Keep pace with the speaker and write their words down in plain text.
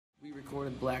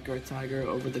recorded Black Earth Tiger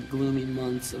over the gloomy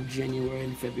months of January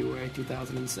and February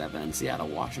 2007 in Seattle,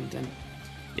 Washington.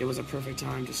 It was a perfect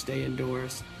time to stay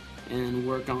indoors and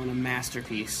work on a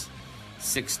masterpiece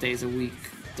 6 days a week,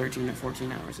 13 to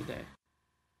 14 hours a day.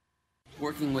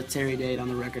 Working with Terry Date on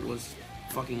the record was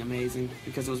fucking amazing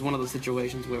because it was one of those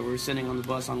situations where we were sitting on the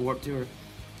bus on Warped Tour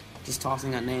just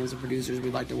tossing out names of producers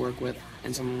we'd like to work with,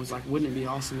 and someone was like, wouldn't it be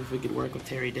awesome if we could work with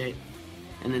Terry Date?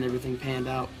 And then everything panned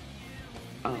out.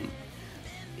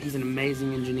 He's an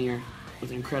amazing engineer with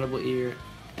an incredible ear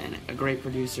and a great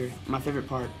producer. My favorite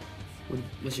part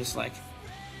was just like,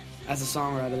 as a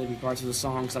songwriter, there'd be parts of the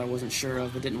songs that I wasn't sure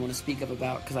of but didn't want to speak up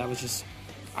about because I was just,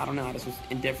 I don't know, I just was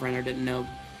indifferent or didn't know.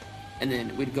 And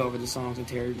then we'd go over the songs and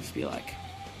Terry would just be like,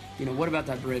 you know, what about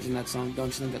that bridge in that song? Don't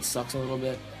you think that sucks a little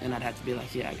bit? And I'd have to be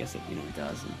like, yeah, I guess it, it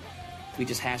does. And we'd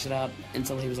just hash it out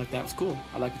until he was like, that was cool.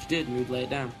 I like what you did, and we'd lay it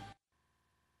down.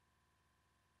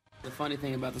 The funny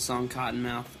thing about the song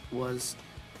Cottonmouth was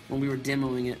when we were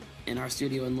demoing it in our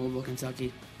studio in Louisville,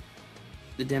 Kentucky,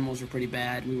 the demos were pretty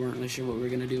bad. We weren't really sure what we were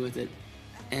going to do with it.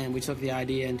 And we took the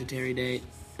idea into Terry Date,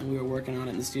 and we were working on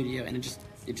it in the studio, and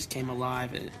it just came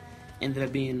alive. It ended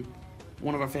up being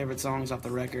one of our favorite songs off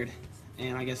the record,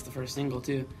 and I guess the first single,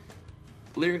 too.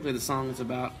 Lyrically, the song is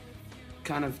about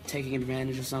kind of taking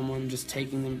advantage of someone, just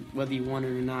taking them, whether you want it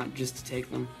or not, just to take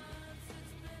them.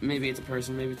 Maybe it's a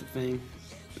person, maybe it's a thing.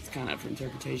 It's kind of up for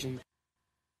interpretation.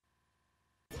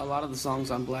 A lot of the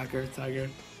songs on Black Earth Tiger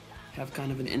have kind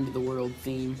of an end-of-the-world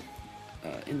theme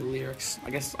in the lyrics. I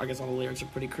guess all the lyrics are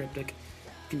pretty cryptic.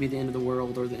 It can be the end of the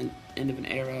world or the end of an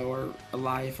era or a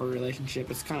life or a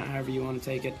relationship. It's kind of however you want to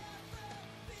take it.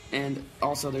 And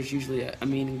also there's usually a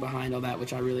meaning behind all that,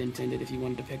 which I really intended if you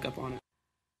wanted to pick up on it.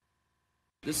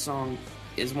 This song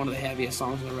is one of the heaviest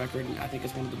songs on the record, and I think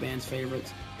it's one of the band's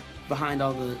favorites. Behind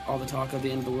all the talk of the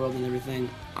end of the world and everything,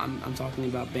 I'm talking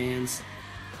about bands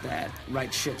that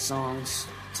write shit songs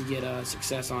to get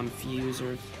success on Fuse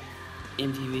or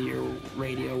MTV or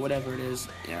radio, whatever it is.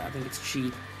 Yeah, I think it's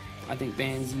cheap. I think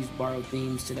bands use borrowed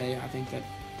themes today. I think that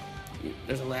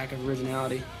there's a lack of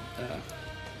originality.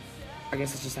 I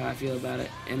guess that's just how I feel about it.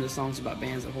 And this song's about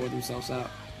bands that whore themselves out.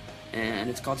 And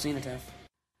it's called Cenotaph.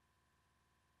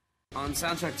 On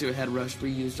Soundtrack to a Head Rush, we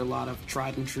used a lot of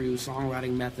tried and true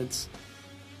songwriting methods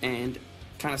and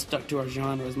kind of stuck to our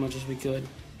genre as much as we could.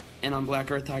 And on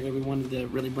Black Earth Tiger, we wanted to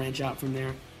really branch out from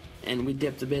there. And we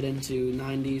dipped a bit into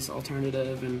 90s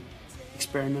alternative and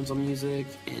experimental music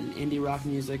and indie rock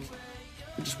music.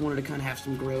 We just wanted to kind of have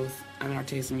some growth. I mean, our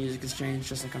taste in music has changed,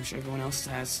 just like I'm sure everyone else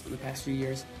has in the past few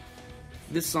years.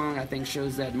 This song, I think,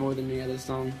 shows that more than any other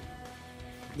song.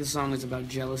 This song is about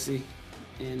jealousy,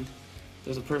 and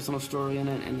there's a personal story in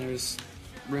it, and there's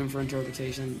room for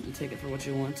interpretation. You take it for what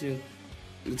you want to.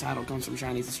 The title comes from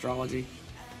Chinese astrology,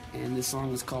 and this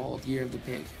song is called Year of the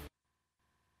Pig.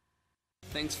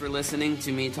 Thanks for listening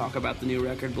to me talk about the new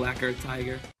record, Black Earth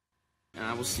Tiger. And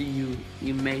I will see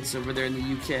you mates over there in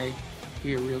the UK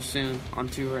here real soon on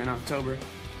tour in October.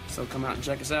 So come out and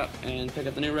check us out and pick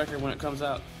up the new record when it comes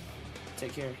out.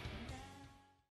 Take care.